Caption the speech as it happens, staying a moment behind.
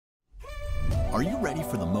Are you ready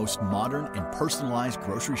for the most modern and personalized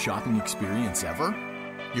grocery shopping experience ever?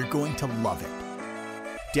 You're going to love it.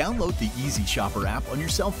 Download the Easy Shopper app on your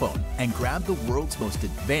cell phone and grab the world's most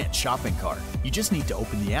advanced shopping cart. You just need to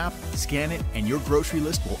open the app, scan it, and your grocery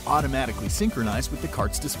list will automatically synchronize with the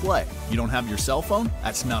cart's display. You don't have your cell phone?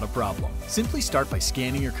 That's not a problem. Simply start by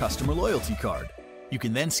scanning your customer loyalty card. You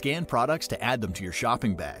can then scan products to add them to your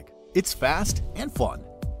shopping bag. It's fast and fun.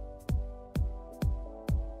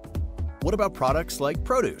 What about products like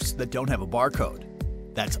produce that don't have a barcode?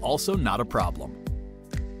 That's also not a problem.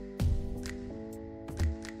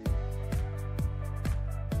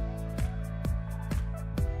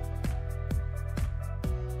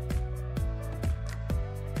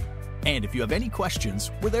 And if you have any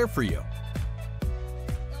questions, we're there for you.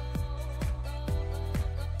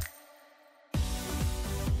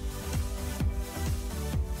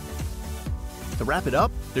 To wrap it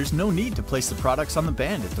up, there's no need to place the products on the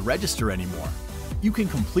band at the register anymore. You can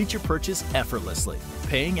complete your purchase effortlessly,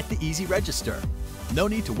 paying at the Easy Register. No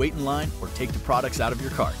need to wait in line or take the products out of your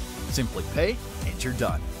cart. Simply pay and you're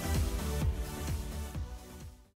done.